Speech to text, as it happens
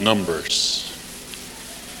Numbers.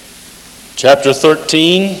 Chapter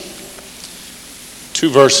 13, two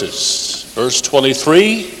verses. Verse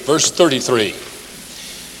 23, verse 33.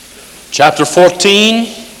 Chapter 14,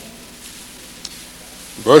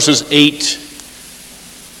 verses 8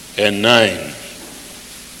 and 9.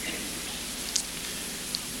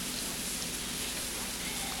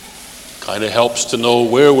 Kind of helps to know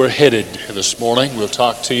where we're headed this morning. We'll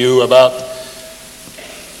talk to you about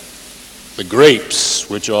the grapes,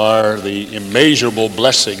 which are the immeasurable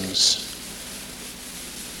blessings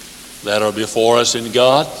that are before us in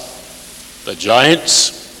God, the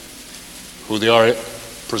giants, who they are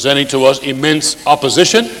presenting to us immense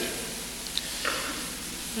opposition,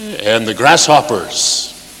 and the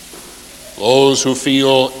grasshoppers, those who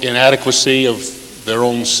feel inadequacy of their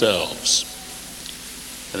own selves.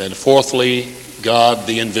 And then fourthly, God,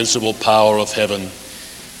 the invincible power of heaven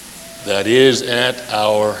that is at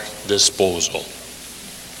our disposal.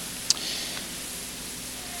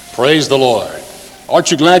 Praise the Lord.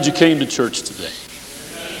 Aren't you glad you came to church today?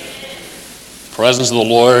 The presence of the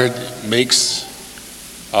Lord makes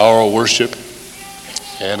our worship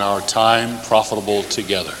and our time profitable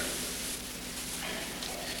together.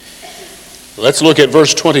 Let's look at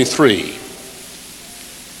verse 23.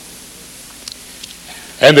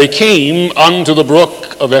 And they came unto the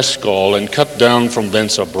brook of Eshcol, and cut down from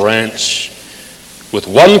thence a branch with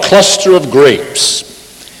one cluster of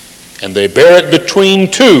grapes, and they bare it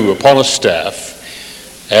between two upon a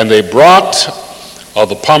staff, and they brought of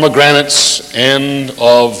the pomegranates and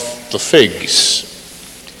of the figs.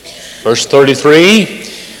 Verse 33,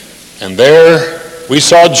 and there we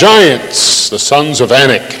saw giants, the sons of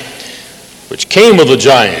Anak, which came of the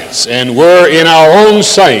giants, and were in our own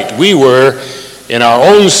sight. We were in our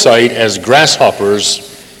own sight as grasshoppers,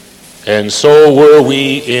 and so were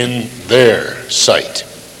we in their sight.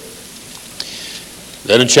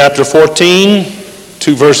 Then in chapter 14,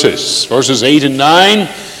 two verses, verses 8 and 9,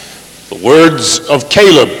 the words of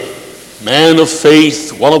Caleb, man of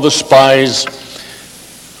faith, one of the spies,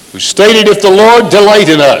 who stated, if the Lord delight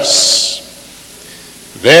in us,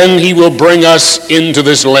 then he will bring us into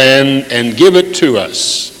this land and give it to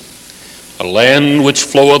us, a land which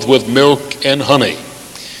floweth with milk and honey.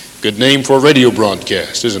 Good name for a radio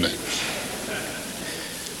broadcast, isn't it?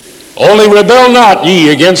 Only rebel not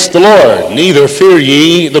ye against the Lord, neither fear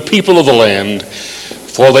ye the people of the land,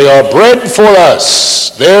 for they are bread for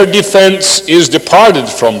us. Their defense is departed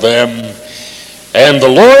from them, and the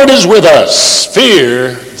Lord is with us.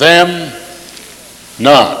 Fear them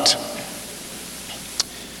not.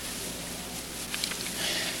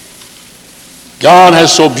 God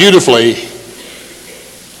has so beautifully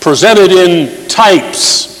presented in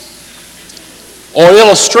types or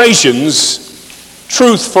illustrations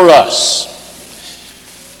truth for us.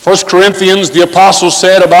 1 Corinthians, the apostle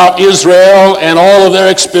said about Israel and all of their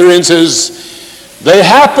experiences, they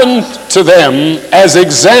happened to them as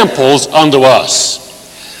examples unto us.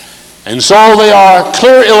 And so they are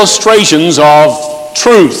clear illustrations of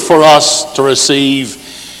truth for us to receive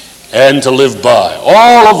and to live by.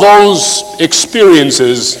 All of those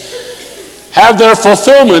experiences have their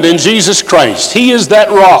fulfillment in Jesus Christ. He is that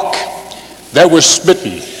rock that was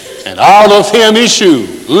smitten, and out of him issue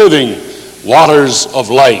living waters of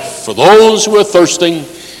life. For those who are thirsting,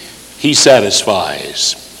 he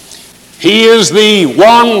satisfies. He is the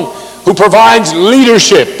one who provides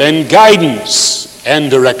leadership and guidance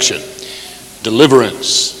and direction,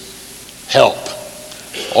 deliverance, help.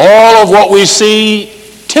 All of what we see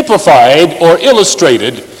typified or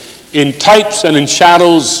illustrated in types and in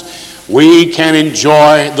shadows, we can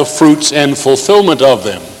enjoy the fruits and fulfillment of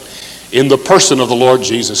them in the person of the Lord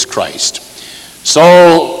Jesus Christ.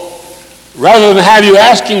 So, rather than have you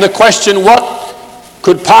asking the question, what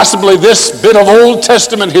could possibly this bit of Old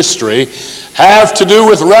Testament history have to do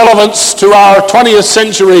with relevance to our 20th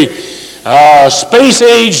century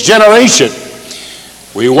space-age generation,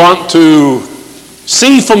 we want to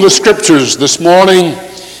see from the Scriptures this morning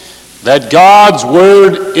that God's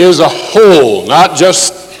Word is a whole, not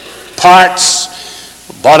just parts,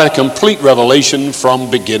 but a complete revelation from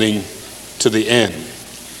beginning to the end.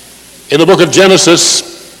 In the book of Genesis,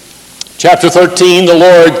 chapter 13, the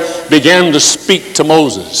Lord began to speak to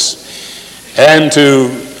Moses and to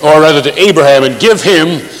Abraham, and give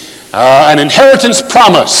him an inheritance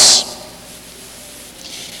promise.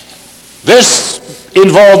 This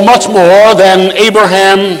involved much more than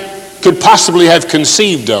Abraham could possibly have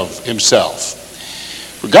conceived of himself.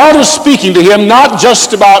 God was speaking to him not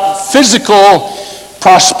just about physical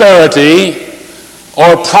prosperity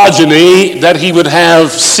or progeny, that he would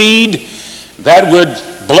have seed that would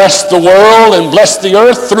bless the world and bless the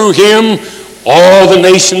earth through him all the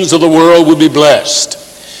nations of the world would be blessed.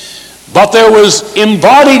 But there was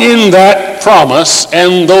embodied in that promise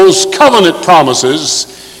and those covenant promises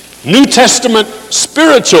New Testament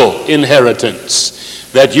spiritual inheritance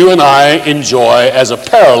that you and I enjoy as a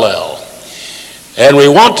parallel. And we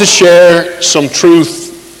want to share some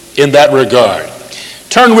truth in that regard.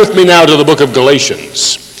 Turn with me now to the book of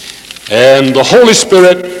Galatians. And the Holy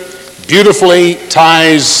Spirit beautifully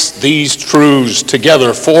ties these truths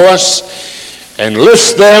together for us and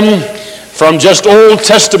lifts them from just Old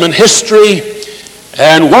Testament history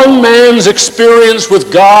and one man's experience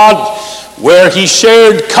with God, where he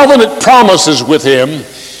shared covenant promises with him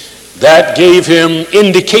that gave him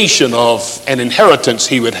indication of an inheritance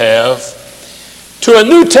he would have, to a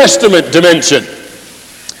New Testament dimension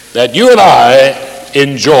that you and I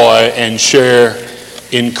enjoy and share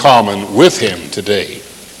in common with him today.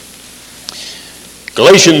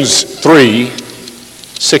 Galatians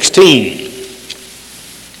 3:16.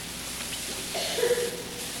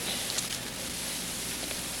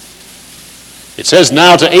 It says,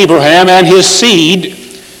 "Now to Abraham and his seed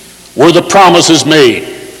were the promises made."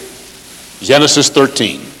 Genesis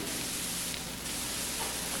 13.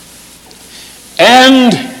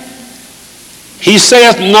 "And he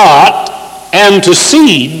saith not, and to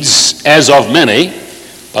seeds as of many,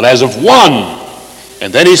 but as of one."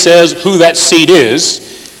 And then he says who that seed is.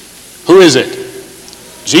 Who is it?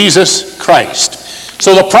 Jesus Christ.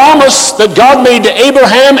 So the promise that God made to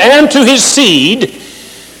Abraham and to his seed,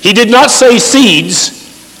 he did not say seeds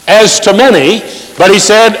as to many, but he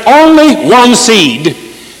said only one seed,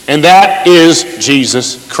 and that is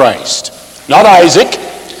Jesus Christ. Not Isaac,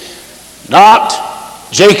 not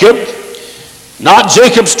Jacob, not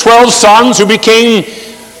Jacob's 12 sons who became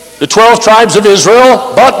the 12 tribes of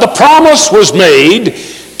Israel, but the promise was made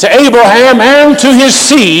to Abraham and to his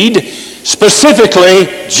seed, specifically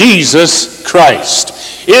Jesus Christ.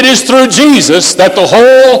 It is through Jesus that the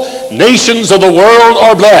whole nations of the world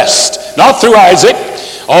are blessed, not through Isaac,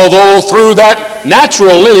 although through that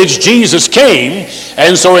natural lineage Jesus came,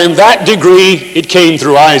 and so in that degree it came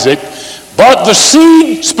through Isaac. But the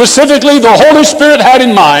seed specifically the Holy Spirit had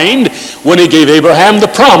in mind when he gave Abraham the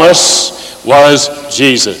promise was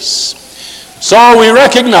Jesus. So we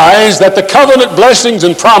recognize that the covenant blessings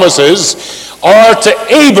and promises are to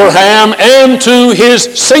Abraham and to his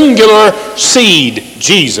singular seed,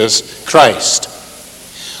 Jesus Christ.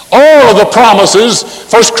 All of the promises,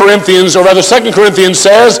 2 Corinthians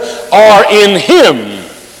says, are in him,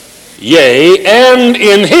 yea, and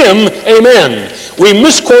in him, amen. We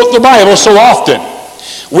misquote the Bible so often.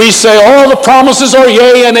 We say all the promises are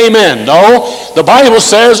yea and amen. No, the Bible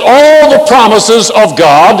says all the promises of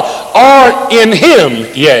God are in him,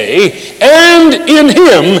 yea, and in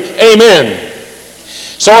him, amen.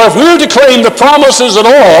 So if we're to claim the promises at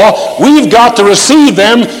all, we've got to receive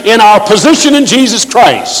them in our position in Jesus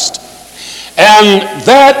Christ. And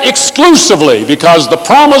that exclusively because the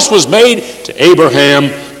promise was made to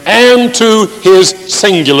Abraham and to his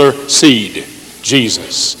singular seed,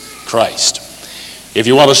 Jesus Christ. If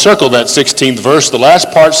you want to circle that 16th verse, the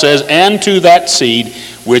last part says, "and to that seed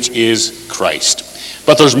which is Christ."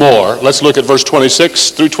 But there's more. Let's look at verse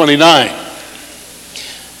 26 through 29.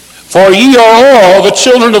 "For ye are all the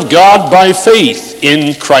children of God by faith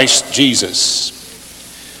in Christ Jesus.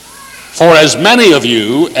 For as many of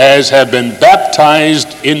you as have been baptized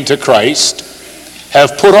into Christ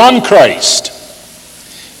have put on Christ.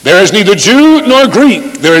 There is neither Jew nor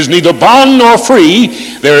Greek, there is neither bond nor free,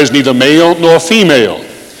 there is neither male nor female.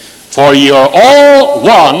 For ye are all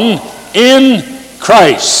one in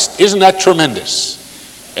Christ." Isn't that tremendous?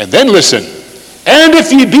 And then listen. "And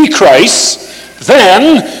if ye be Christ's,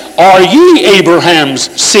 then are ye Abraham's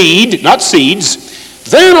seed," not seeds,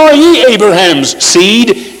 "then are ye Abraham's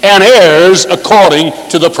seed and heirs according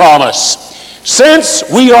to the promise." Since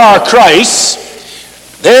we are Christ's,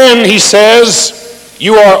 then he says,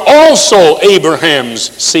 you are also Abraham's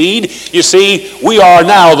seed. You see, we are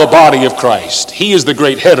now the body of Christ. He is the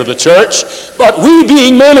great head of the church, but we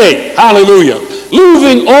being many, hallelujah,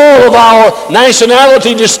 losing all of our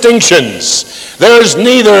nationality distinctions. There's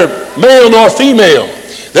neither male nor female.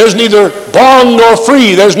 There's neither bond nor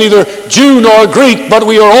free. There's neither Jew nor Greek, but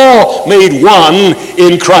we are all made one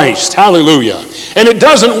in Christ. Hallelujah. And it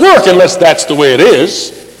doesn't work unless that's the way it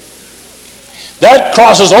is. That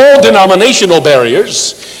crosses all denominational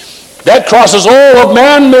barriers. That crosses all of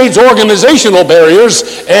man-made organizational barriers.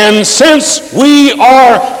 And since we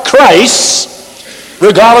are Christ's,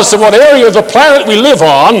 regardless of what area of the planet we live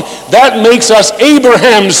on, that makes us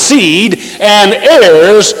Abraham's seed and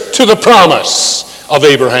heirs to the promise of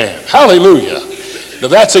Abraham. Hallelujah. Now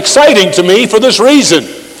that's exciting to me for this reason.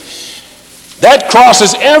 That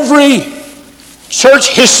crosses every church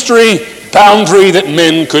history boundary that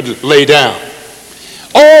men could lay down.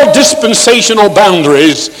 All dispensational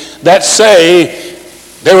boundaries that say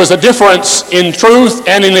there was a difference in truth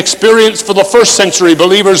and in experience for the first century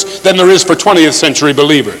believers than there is for 20th century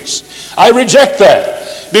believers. I reject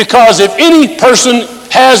that, because if any person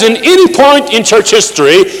has in any point in church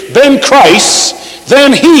history been Christ,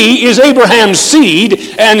 then he is Abraham's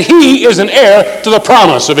seed and he is an heir to the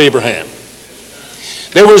promise of Abraham.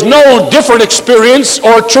 There was no different experience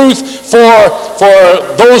or truth for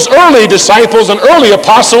those early disciples and early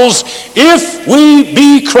apostles. If we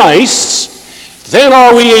be Christ's, then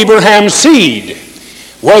are we Abraham's seed.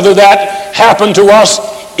 Whether that happened to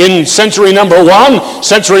us in century number 1,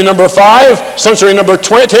 century number 5, century number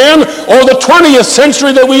 10, or the 20th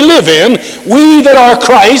century that we live in, we that are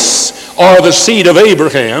Christ's are the seed of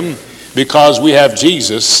Abraham. Because we have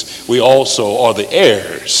Jesus, we also are the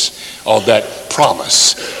heirs of that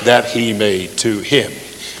promise that he made to him.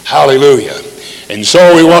 Hallelujah. And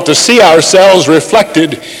so we want to see ourselves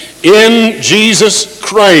reflected in Jesus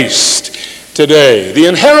Christ today. The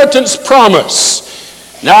inheritance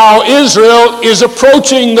promise. Now Israel is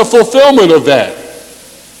approaching the fulfillment of that.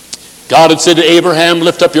 God had said to Abraham,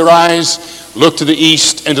 lift up your eyes, look to the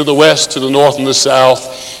east and to the west, to the north and the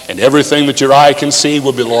south, and everything that your eye can see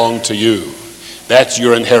will belong to you. That's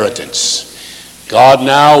your inheritance. God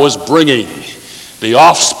now was bringing the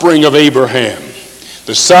offspring of Abraham,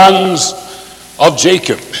 the sons of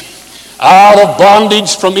Jacob, out of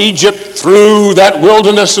bondage from Egypt through that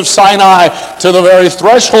wilderness of Sinai to the very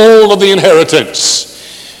threshold of the inheritance.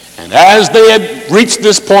 And as they had reached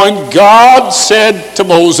this point, God said to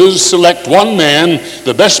Moses, select one man,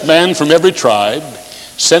 the best man from every tribe,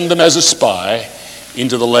 send them as a spy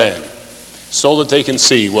into the land so that they can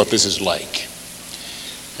see what this is like.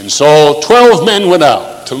 And so 12 men went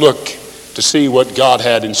out to look to see what God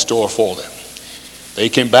had in store for them. They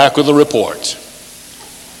came back with a report.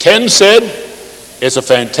 10 said, it's a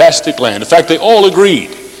fantastic land. In fact, they all agreed.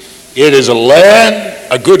 It is a land,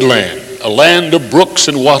 a good land, a land of brooks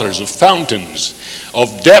and waters, of fountains,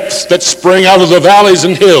 of depths that spring out of the valleys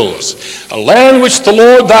and hills, a land which the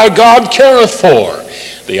Lord thy God careth for.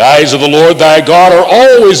 The eyes of the Lord thy God are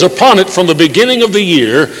always upon it from the beginning of the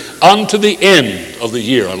year unto the end of the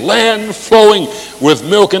year. A land flowing with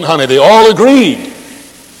milk and honey. They all agreed.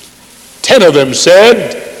 10 of them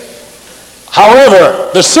said,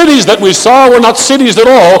 however, the cities that we saw were not cities at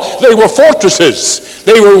all. They were fortresses.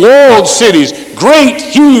 They were walled cities, great,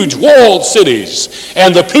 huge walled cities.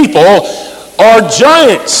 And the people are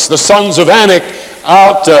giants. The sons of Anak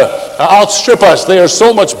outstrip us. They are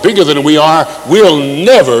so much bigger than we are, we'll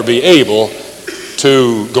never be able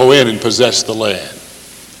to go in and possess the land.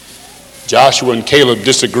 Joshua and Caleb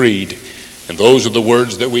disagreed, and those are the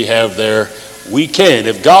words that we have there. We can,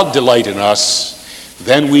 if God delight in us,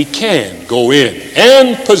 then we can go in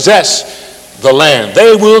and possess the land.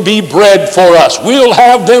 They will be bread for us. We'll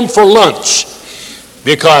have them for lunch.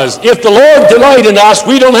 Because if the Lord delight in us,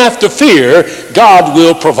 we don't have to fear. God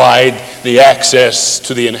will provide the access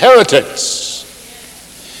to the inheritance.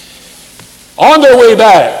 On their way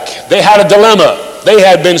back, they had a dilemma. They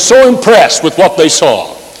had been so impressed with what they saw.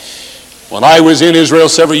 When I was in Israel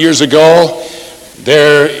several years ago,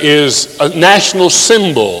 there is a national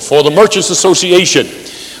symbol for the Merchants Association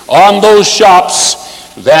on those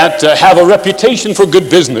shops that have a reputation for good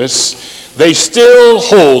business. They still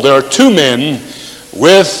hold. There are 2 men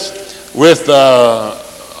with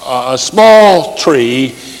a small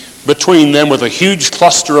tree between them, with a huge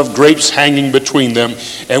cluster of grapes hanging between them.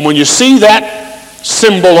 And when you see that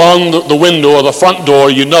symbol on the window or the front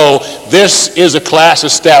door, you know this is a class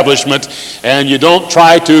establishment, and you don't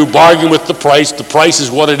try to bargain with the price. The price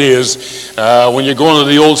is what it is. When you're going to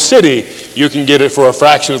the old city, you can get it for a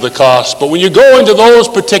fraction of the cost. But when you go into those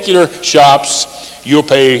particular shops, you'll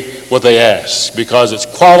pay what they ask, because it's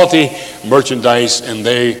quality merchandise and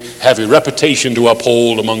they have a reputation to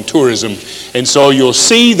uphold among tourism. And so you'll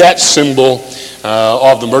see that symbol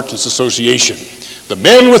of the Merchants Association. The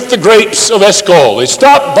men with the grapes of Eshcol, they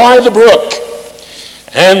stopped by the brook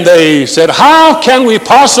and they said, how can we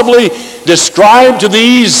possibly describe to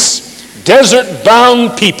these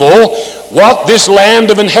desert-bound people what this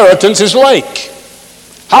land of inheritance is like?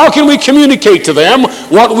 How can we communicate to them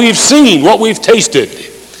what we've seen, what we've tasted?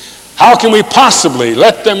 How can we possibly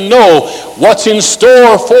let them know what's in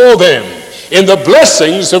store for them in the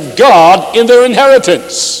blessings of God in their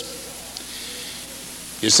inheritance?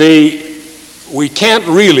 You see, we can't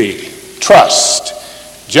really trust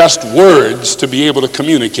just words to be able to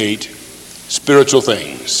communicate spiritual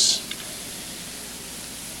things.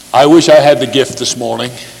 I wish I had the gift this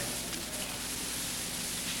morning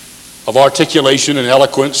of articulation and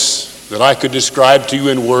eloquence that I could describe to you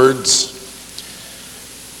in words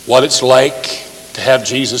what it's like to have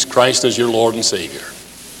Jesus Christ as your Lord and Savior.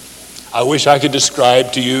 I wish I could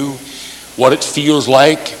describe to you what it feels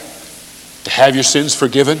like to have your sins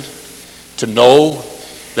forgiven, to know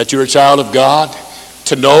that you're a child of God,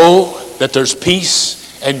 to know that there's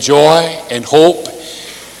peace and joy and hope,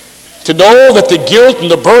 to know that the guilt and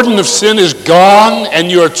the burden of sin is gone and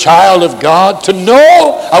you're a child of God, to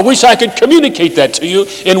know, I wish I could communicate that to you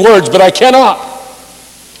in words, but I cannot.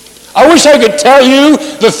 I wish I could tell you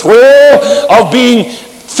the thrill of being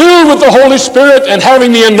filled with the Holy Spirit and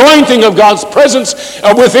having the anointing of God's presence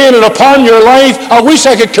within and upon your life. I wish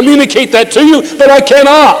I could communicate that to you, but I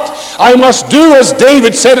cannot. I must do as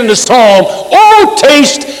David said in the Psalm, "Oh,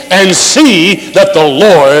 taste and see that the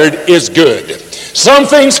Lord is good." Some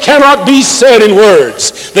things cannot be said in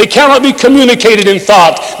words. They cannot be communicated in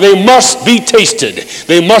thought. They must be tasted.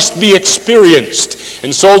 They must be experienced.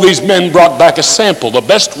 And so these men brought back a sample. The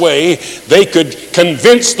best way they could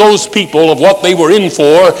convince those people of what they were in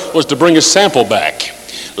for was to bring a sample back.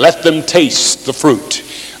 Let them taste the fruit.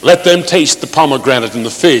 Let them taste the pomegranate and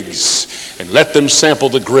the figs. And let them sample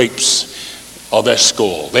the grapes of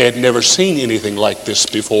Eshcol. They had never seen anything like this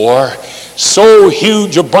before. So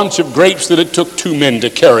huge a bunch of grapes that it took 2 men to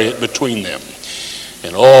carry it between them.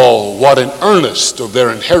 And oh, what an earnest of their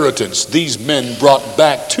inheritance these men brought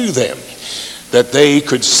back to them, that they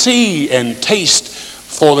could see and taste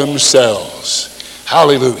for themselves.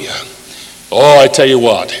 Hallelujah. Oh, I tell you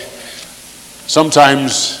what,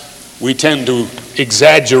 sometimes we tend to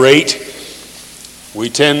exaggerate. We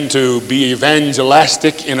tend to be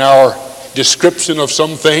evangelistic in our description of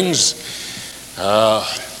some things,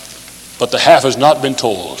 but the half has not been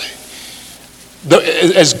told.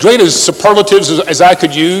 As great as superlatives as I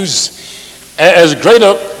could use, as great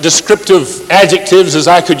a descriptive adjectives as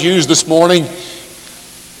I could use this morning,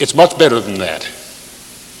 it's much better than that.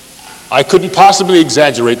 I couldn't possibly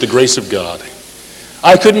exaggerate the grace of God.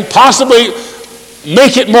 I couldn't possibly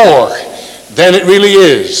make it more than it really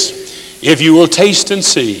is. If you will taste and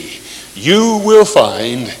see, you will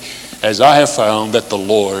find, as I have found, that the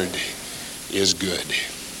Lord is good.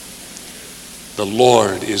 The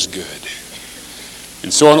Lord is good.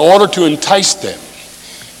 And so in order to entice them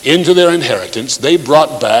into their inheritance, they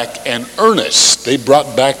brought back an earnest. They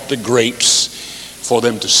brought back the grapes for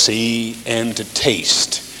them to see and to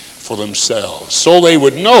taste for themselves, so they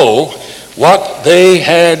would know what they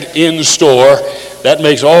had in store. That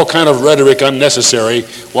makes all kind of rhetoric unnecessary.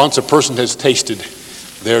 Once a person has tasted,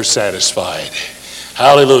 they're satisfied.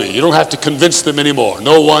 Hallelujah. You don't have to convince them anymore.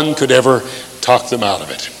 No one could ever talk them out of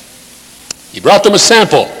it. He brought them a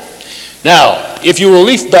sample. Now, if you will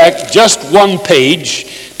leaf back just one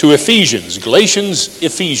page to Ephesians, Galatians,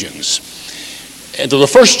 Ephesians, and to the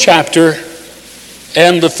 1st chapter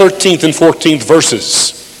and the 13th and 14th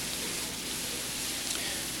verses.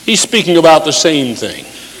 He's speaking about the same thing.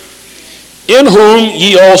 In whom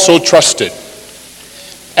ye also trusted.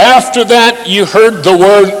 After that you heard the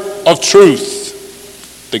word of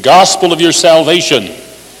truth, the gospel of your salvation,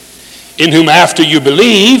 in whom after you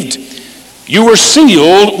believed, you were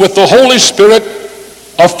sealed with the Holy Spirit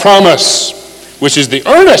of promise, which is the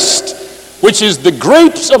earnest, which is the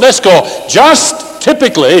grapes of Eshcol. Just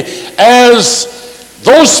typically as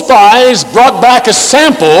those spies brought back a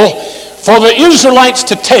sample for the Israelites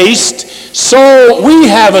to taste, so we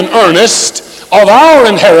have an earnest of our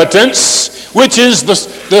inheritance, which is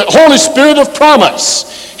the Holy Spirit of promise.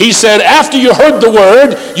 He said, after you heard the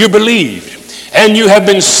word, you believed, and you have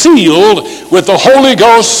been sealed with the Holy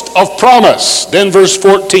Ghost of promise. Then verse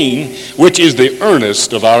 14, which is the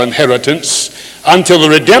earnest of our inheritance, until the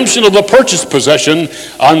redemption of the purchased possession,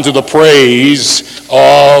 unto the praise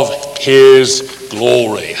of his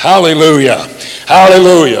glory. Hallelujah.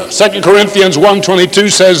 Hallelujah. 2 Corinthians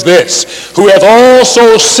 1:22 says this, who hath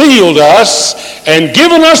also sealed us and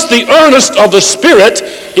given us the earnest of the Spirit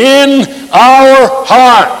in our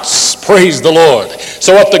hearts. Praise the Lord.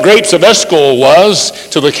 So what the grapes of Eshcol was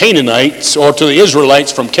to the Canaanites, or to the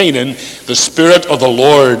Israelites from Canaan, the Spirit of the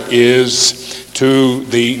Lord is to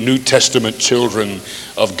the New Testament children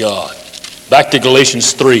of God. Back to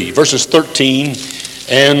Galatians 3, verses 13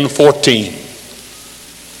 and 14.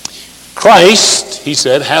 Christ, he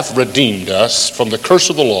said, hath redeemed us from the curse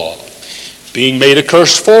of the law, being made a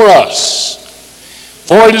curse for us.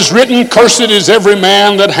 For it is written, cursed is every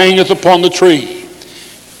man that hangeth upon the tree,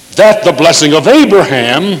 that the blessing of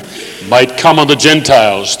Abraham might come on the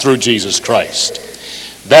Gentiles through Jesus Christ,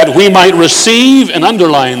 that we might receive, and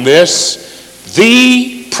underline this,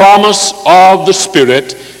 the promise of the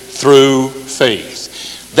Spirit through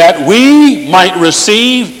faith. That we might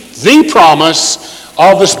receive the promise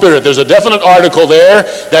of the Spirit. There's a definite article there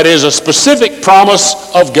that is a specific promise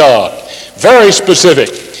of God. Very specific.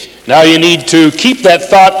 Now you need to keep that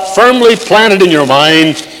thought firmly planted in your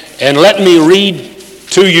mind, and let me read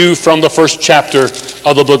to you from the first chapter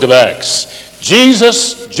of the book of Acts.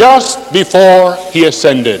 Jesus, just before he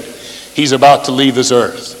ascended, he's about to leave this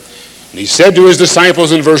earth. And he said to his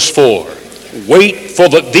disciples in verse 4, wait for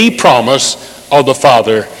the promise of the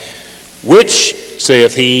Father, which,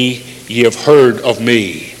 saith he, ye have heard of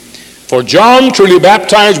me. For John truly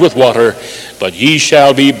baptized with water, but ye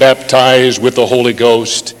shall be baptized with the Holy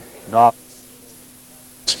Ghost.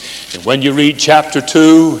 And when you read chapter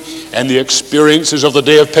 2 and the experiences of the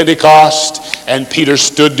day of Pentecost, and Peter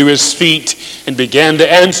stood to his feet and began to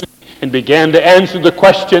answer the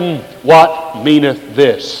question, what meaneth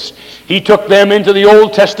this? He took them into the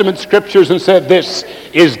Old Testament scriptures and said, this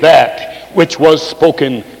is that which was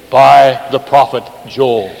spoken by the prophet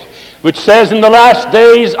Joel, which says, in the last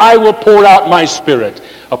days I will pour out my Spirit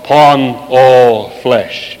upon all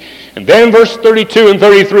flesh. And then verse 32 and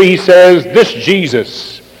 33 he says, this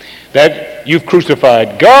Jesus that you've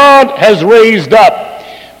crucified, God has raised up,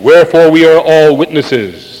 wherefore we are all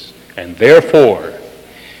witnesses. And therefore,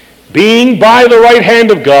 being by the right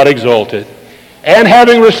hand of God exalted, and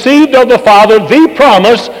having received of the Father the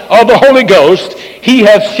promise of the Holy Ghost, he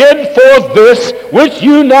hath shed forth this which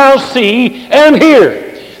you now see and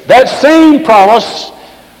hear. That same promise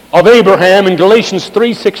of Abraham in Galatians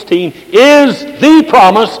 3:16 is the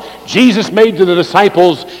promise Jesus made to the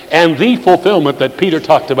disciples and the fulfillment that Peter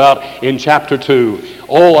talked about in chapter 2.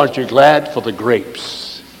 Oh, aren't you glad for the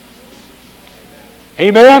grapes?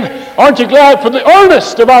 Amen? Aren't you glad for the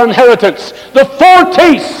earnest of our inheritance, the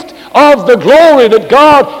foretaste of the glory that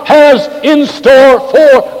God has in store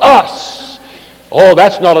for us? Oh,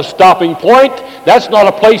 that's not a stopping point. That's not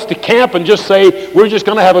a place to camp and just say, we're just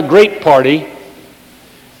going to have a grape party.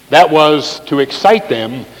 That was to excite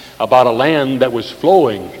them about a land that was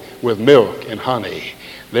flowing with milk and honey.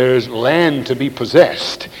 There's land to be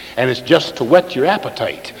possessed, and it's just to whet your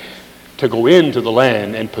appetite to go into the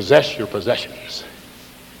land and possess your possessions.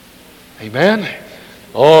 Amen?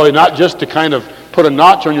 Oh, not just to kind of put a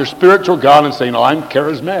notch on your spiritual God and say, no, I'm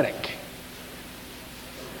charismatic.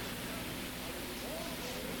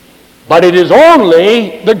 But it is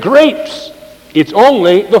only the grapes. It's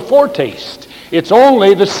only the foretaste. It's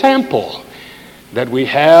only the sample that we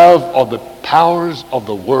have of the powers of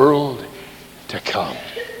the world to come.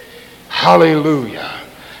 Hallelujah.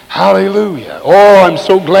 Hallelujah. Oh, I'm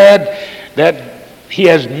so glad that he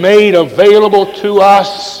has made available to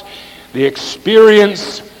us the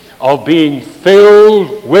experience of being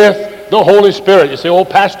filled with the Holy Spirit. You say, oh,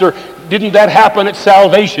 Pastor, didn't that happen at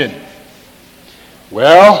salvation?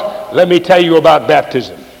 Well, let me tell you about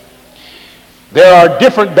baptism. There are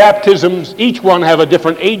different baptisms. Each one have a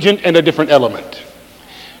different agent and a different element.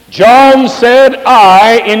 John said,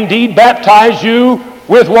 I indeed baptize you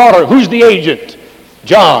with water. Who's the agent?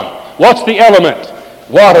 John. What's the element?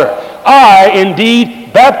 Water. I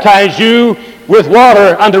indeed baptize you with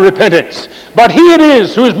water unto repentance. But he it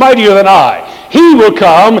is who is mightier than I. He will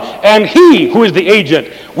come, and he, who is the agent,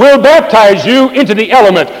 will baptize you into the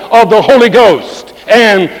element of the Holy Ghost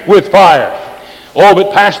and with fire. Oh,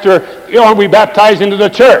 but Pastor, aren't we baptized into the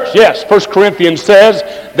church? Yes, 1 Corinthians says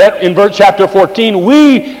that in verse chapter 14,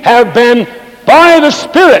 we have been by the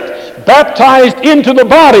Spirit baptized into the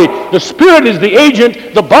body. The Spirit is the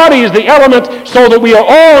agent, the body is the element, so that we are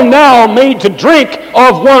all now made to drink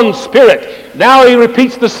of one Spirit. Now he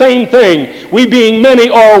repeats the same thing. We being many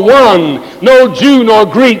are one, no Jew nor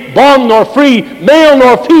Greek, bond nor free, male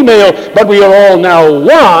nor female, but we are all now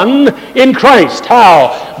one in Christ.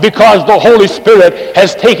 How? Because the Holy Spirit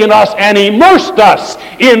has taken us and immersed us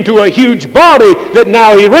into a huge body that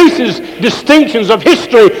now erases distinctions of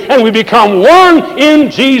history, and we become one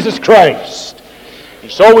in Jesus Christ.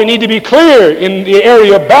 So we need to be clear in the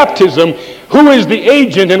area of baptism. Who is the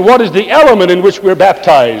agent and what is the element in which we're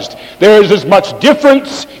baptized? There is as much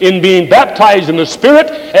difference in being baptized in the Spirit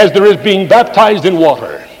as there is being baptized in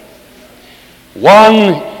water.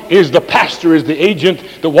 One is the pastor, is the agent.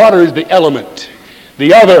 The water is the element.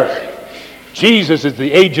 The other, Jesus is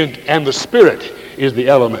the agent and the Spirit is the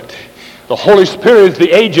element. The Holy Spirit is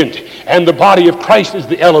the agent and the body of Christ is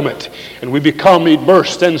the element. And we become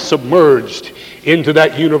immersed and submerged into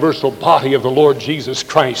that universal body of the Lord Jesus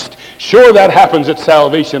Christ. Sure, that happens at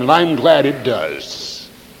salvation, and I'm glad it does.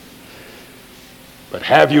 But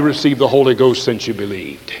have you received the Holy Ghost since you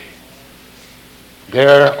believed?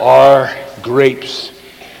 There are grapes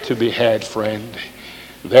to be had, friend.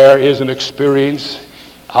 There is an experience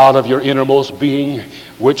out of your innermost being,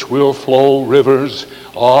 which will flow rivers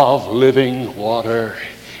of living water.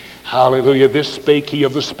 Hallelujah. This spake he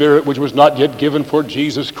of the Spirit, which was not yet given, for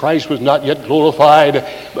Jesus Christ was not yet glorified.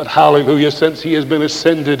 But hallelujah, since he has been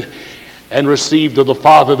ascended and received of the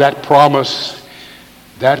Father that promise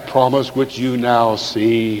which you now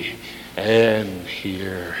see and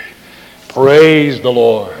hear. Praise the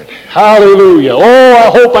Lord. Hallelujah. Oh, I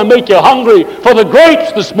hope I make you hungry for the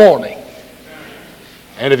grapes this morning.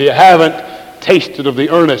 And if you haven't tasted of the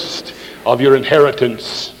earnest of your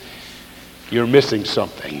inheritance, you're missing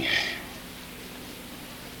something.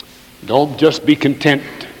 Don't just be content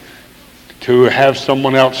to have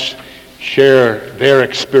someone else share their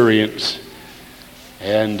experience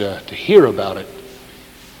and to hear about it.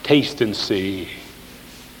 Taste and see.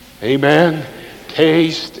 Amen.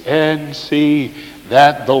 Taste and see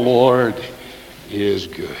that the Lord is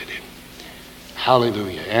good.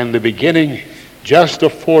 Hallelujah. And the beginning, just a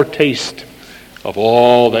foretaste of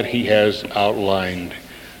all that he has outlined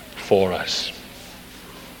for us.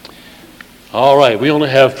 All right, we only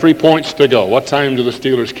have 3 points to go. What time do the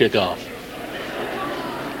Steelers kick off?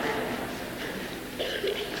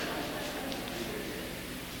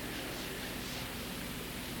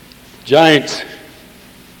 Giants.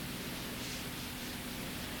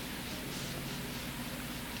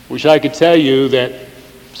 Wish I could tell you that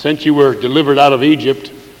since you were delivered out of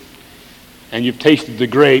Egypt and you've tasted the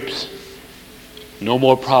grapes, no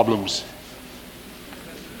more problems.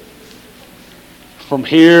 From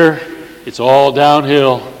here, it's all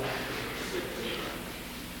downhill.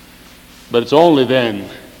 But it's only then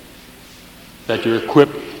that you're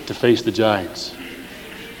equipped to face the giants.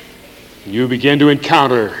 You begin to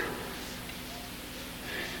encounter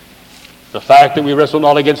the fact that we wrestle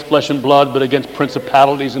not against flesh and blood, but against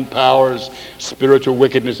principalities and powers, spiritual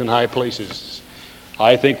wickedness in high places.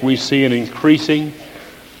 I think we see an increasing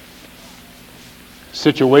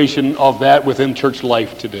situation of that within church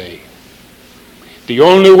life today. The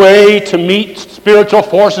only way to meet spiritual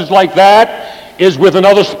forces like that is with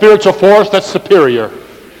another spiritual force that's superior.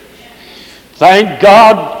 Thank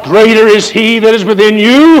God, greater is he that is within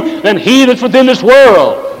you than he that's within this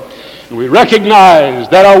world. And we recognize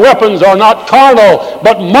that our weapons are not carnal,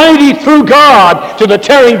 but mighty through God to the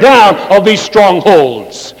tearing down of these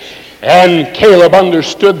strongholds. And Caleb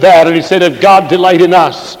understood that, and he said, if God delight in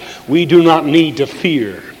us, we do not need to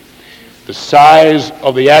fear the size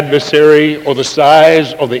of the adversary or the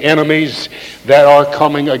size of the enemies that are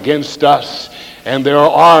coming against us. And there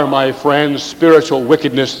are, my friends, spiritual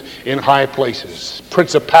wickedness in high places.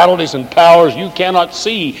 Principalities and powers you cannot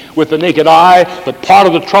see with the naked eye, but part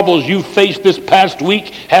of the troubles you faced this past week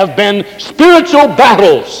have been spiritual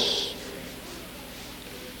battles,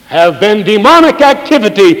 have been demonic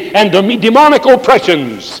activity and demonic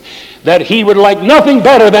oppressions that he would like nothing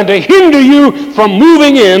better than to hinder you from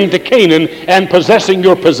moving into Canaan and possessing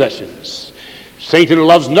your possessions. Satan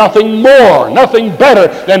loves nothing more, nothing better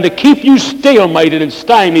than to keep you stalemated and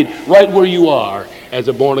stymied right where you are as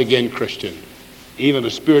a born-again Christian, even a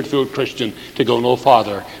spirit-filled Christian, to go no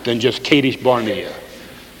farther than just Kadesh Barnea.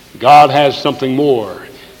 God has something more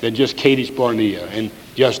than just Kadesh Barnea and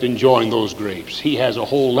just enjoying those grapes. He has a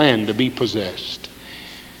whole land to be possessed.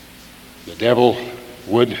 The devil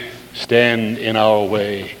would stand in our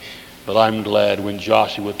way, but I'm glad when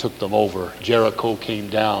Joshua took them over, Jericho came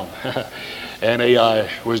down. And Ai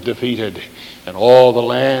was defeated, and all the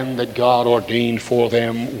land that God ordained for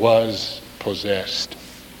them was possessed.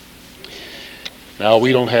 Now,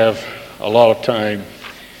 we don't have a lot of time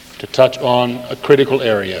to touch on a critical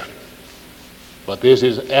area, but this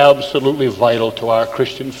is absolutely vital to our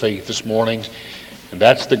Christian faith this morning, and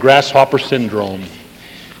that's the grasshopper syndrome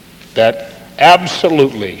that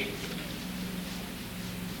absolutely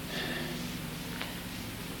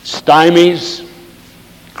stymies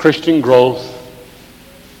Christian growth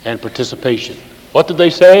and participation. What did they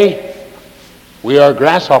say? We are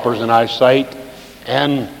grasshoppers in our sight,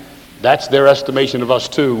 and that's their estimation of us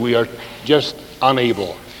too. We are just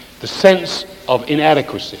unable. The sense of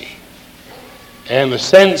inadequacy and the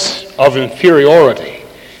sense of inferiority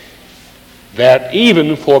that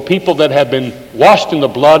even for people that have been washed in the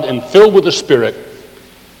blood and filled with the Spirit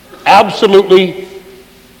absolutely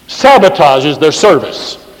sabotages their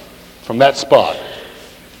service from that spot,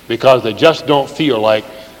 because they just don't feel like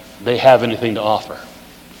they have anything to offer.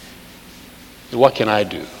 What can I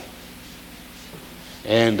do?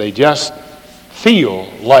 And they just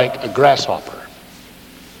feel like a grasshopper.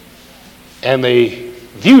 And they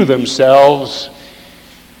view themselves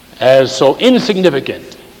as so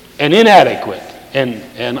insignificant and inadequate and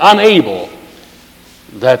unable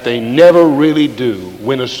that they never really do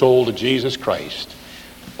win a soul to Jesus Christ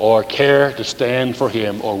or care to stand for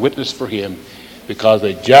him or witness for him, because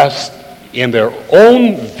they just, in their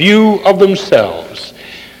own view of themselves,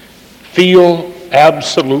 feel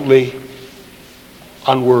absolutely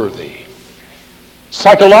unworthy.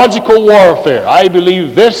 Psychological warfare. I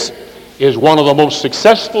believe this is one of the most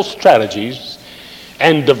successful strategies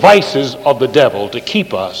and devices of the devil to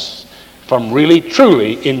keep us from really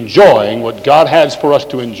truly enjoying what God has for us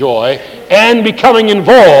to enjoy and becoming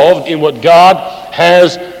involved in what God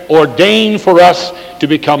has ordained for us to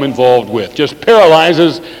become involved with. Just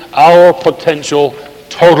paralyzes our potential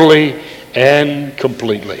totally and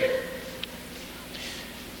completely.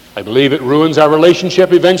 I believe it ruins our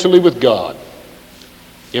relationship eventually with God.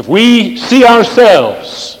 If we see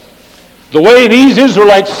ourselves the way these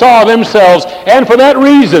Israelites saw themselves, and for that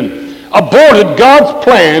reason aborted God's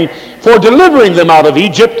plan for delivering them out of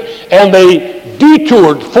Egypt, and they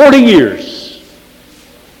detoured 40 years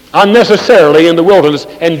unnecessarily in the wilderness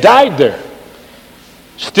and died there,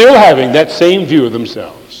 still having that same view of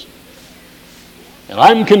themselves. And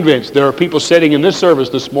I'm convinced there are people sitting in this service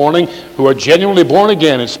this morning who are genuinely born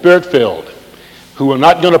again and spirit-filled, who are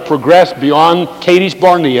not going to progress beyond Kadesh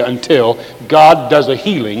Barnea until God does a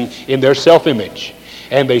healing in their self-image.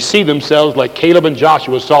 And they see themselves like Caleb and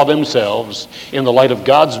Joshua saw themselves in the light of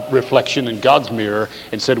God's reflection in God's mirror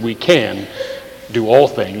and said, we can do all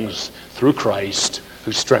things through Christ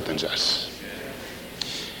who strengthens us.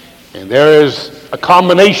 And there is a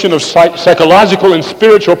combination of psychological and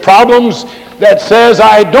spiritual problems that says,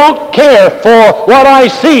 I don't care for what I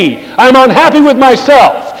see. I'm unhappy with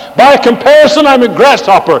myself. By comparison, I'm a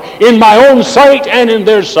grasshopper in my own sight and in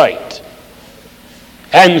their sight.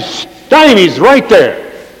 And stymies right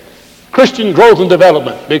there Christian growth and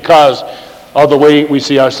development because of the way we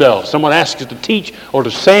see ourselves. Someone asks us to teach or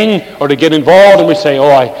to sing or to get involved, and we say,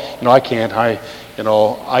 I can't.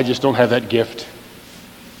 I just don't have that gift.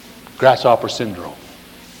 Grasshopper syndrome.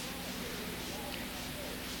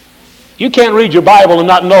 You can't read your Bible and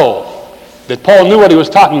not know that Paul knew what he was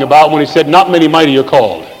talking about when he said, not many mighty are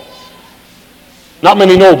called. Not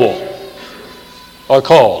many noble are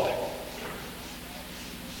called.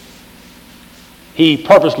 He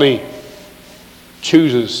purposely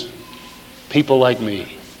chooses people like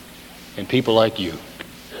me and people like you.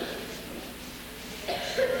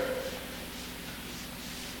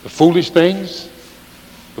 The foolish things,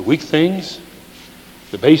 the weak things,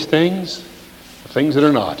 the base things, the things that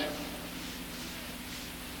are not.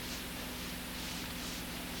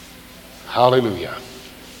 Hallelujah.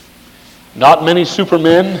 Not many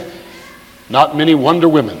supermen, not many wonder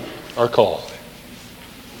women are called.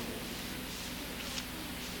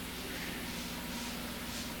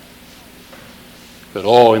 But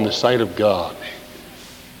in the sight of God,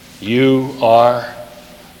 you are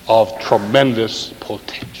of tremendous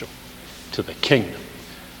potential to the kingdom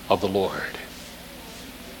of the Lord.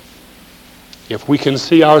 If we can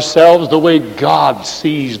see ourselves the way God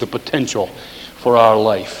sees the potential for our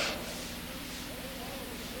life.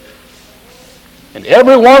 And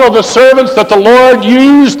every one of the servants that the Lord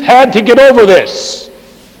used had to get over this.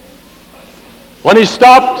 When he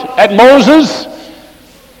stopped at Moses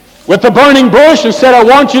with the burning bush and said, I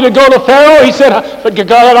want you to go to Pharaoh, he said, but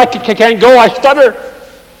God, I can't go, I stutter.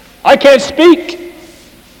 I can't speak.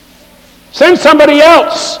 Send somebody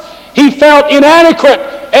else. He felt inadequate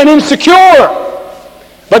and insecure.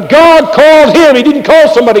 But God called him. He didn't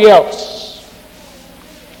call somebody else.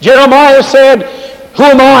 Jeremiah said, who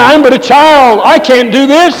am I? I'm but a child. I can't do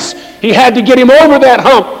this. He had to get him over that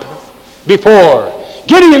hump before.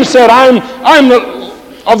 Gideon said, I'm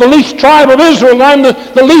of the least tribe of Israel, and I'm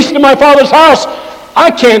the least in my father's house. I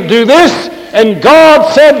can't do this. And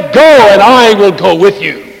God said, go, and I will go with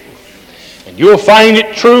you. And you'll find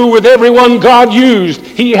it true with everyone God used.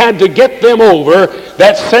 He had to get them over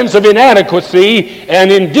that sense of inadequacy and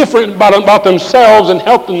indifferent about themselves and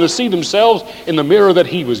help them to see themselves in the mirror that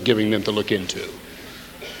he was giving them to look into.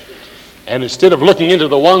 And instead of looking into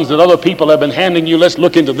the ones that other people have been handing you, let's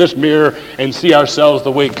look into this mirror and see ourselves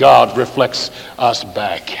the way God reflects us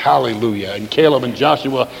back. Hallelujah. And Caleb and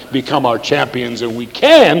Joshua become our champions, and we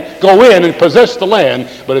can go in and possess the land,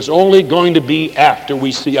 but it's only going to be after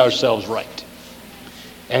we see ourselves right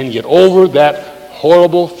and get over that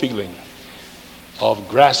horrible feeling of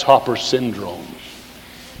grasshopper syndrome,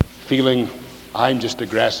 feeling I'm just a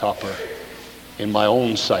grasshopper in my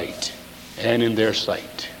own sight and in their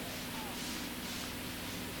sight.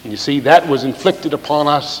 And you see, that was inflicted upon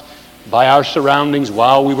us by our surroundings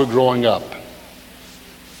while we were growing up.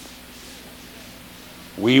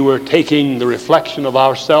 We were taking the reflection of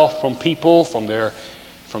ourselves from people, from their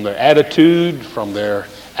attitude, from their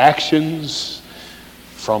actions,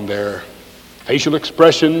 from their facial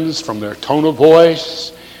expressions, from their tone of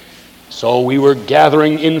voice. So we were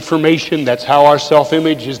gathering information. That's how our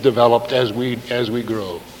self-image is developed as we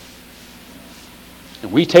grow.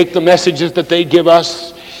 And we take the messages that they give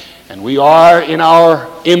us, and we are in our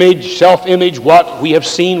image, self-image, what we have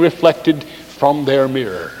seen reflected from their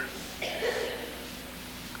mirror.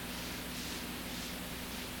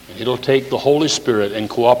 And it'll take the Holy Spirit in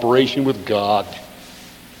cooperation with God.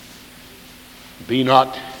 Be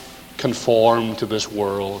not conformed to this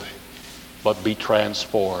world, but be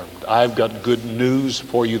transformed. I've got good news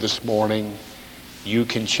for you this morning. You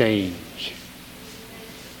can change.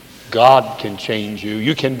 God can change you.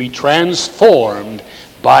 You can be transformed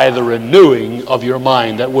by the renewing of your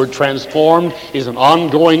mind. That word transformed is an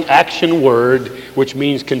ongoing action word, which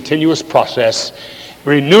means continuous process.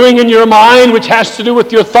 Renewing in your mind, which has to do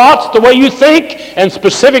with your thoughts, the way you think, and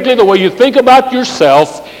specifically the way you think about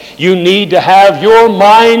yourself. You need to have your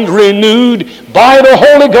mind renewed by the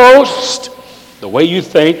Holy Ghost, the way you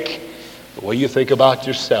think about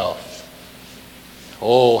yourself.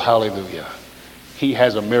 Oh, hallelujah. He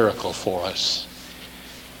has a miracle for us.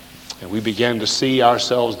 And we begin to see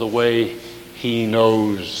ourselves the way He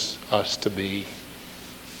knows us to be.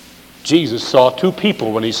 Jesus saw two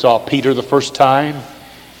people when He saw Peter the first time.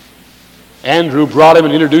 Andrew brought him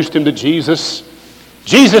and introduced him to Jesus.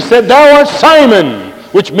 Jesus said, "Thou art Simon,"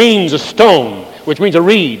 which means a stone, which means a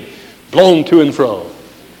reed, blown to and fro,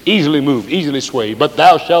 easily moved, easily swayed. "But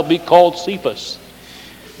thou shalt be called Cephas,"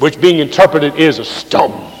 which being interpreted is a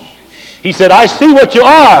stone. He said, "I see what you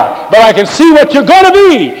are, but I can see what you're going to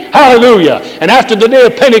be." Hallelujah. And after the day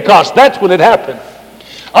of Pentecost, that's when it happened.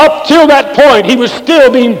 Up till that point, he was still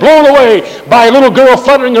being blown away by a little girl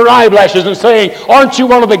fluttering her eyelashes and saying, "Aren't you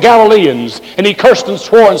one of the Galileans?" And he cursed and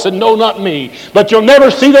swore and said, "No, not me." But you'll never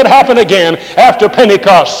see that happen again after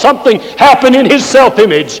Pentecost. Something happened in his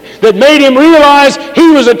self-image that made him realize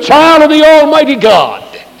he was a child of the Almighty God.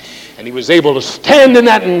 And he was able to stand in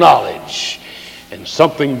that knowledge. And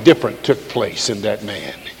something different took place in that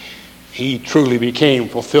man. He truly became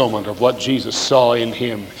fulfillment of what Jesus saw in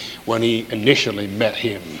him when he initially met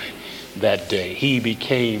him that day. He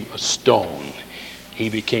became a stone. He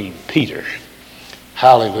became Peter.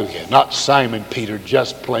 Hallelujah. Not Simon Peter,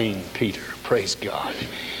 just plain Peter. Praise God.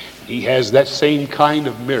 He has that same kind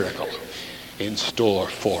of miracle in store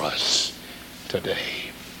for us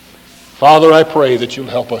today. Father, I pray that you'll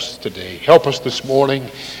help us today. Help us this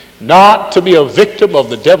morning not to be a victim of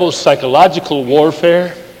the devil's psychological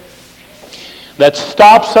warfare that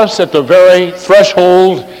stops us at the very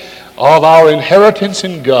threshold of our inheritance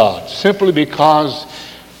in God, simply because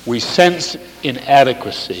we sense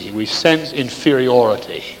inadequacy, we sense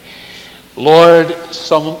inferiority. Lord,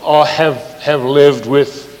 some have lived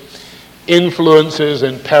with influences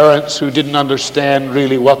and parents who didn't understand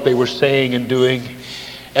really what they were saying and doing,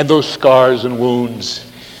 and those scars and wounds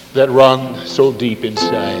that run so deep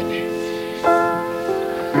inside.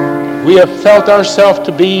 We have felt ourselves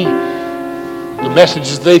to be the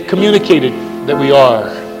messages they communicated that we are.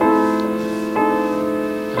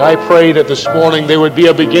 And I pray that this morning there would be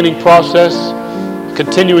a beginning process, a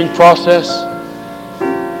continuing process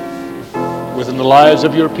within the lives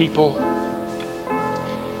of your people.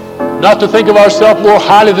 Not to think of ourselves more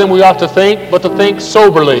highly than we ought to think, but to think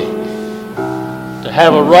soberly, to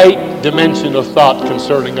have a right dimension of thought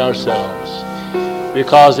concerning ourselves,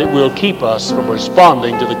 because it will keep us from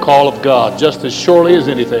responding to the call of God just as surely as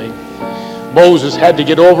anything. Moses had to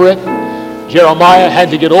get over it. Jeremiah had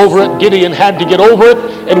to get over it. Gideon had to get over it.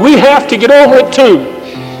 And we have to get over it too.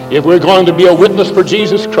 If we're going to be a witness for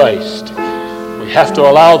Jesus Christ, we have to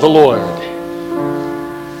allow the Lord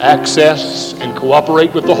access and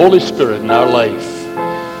cooperate with the Holy Spirit in our life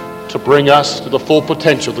to bring us to the full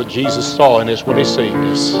potential that Jesus saw in us when He saved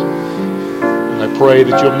us. And I pray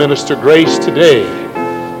that you'll minister grace today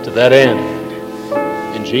to that end.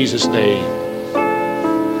 In Jesus' name.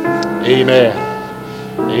 Amen.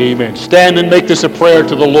 Amen. Stand and make this a prayer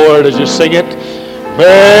to the Lord as you sing it.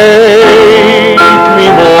 Make me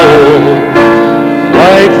more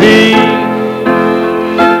like thee,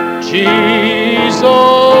 Jesus,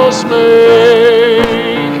 make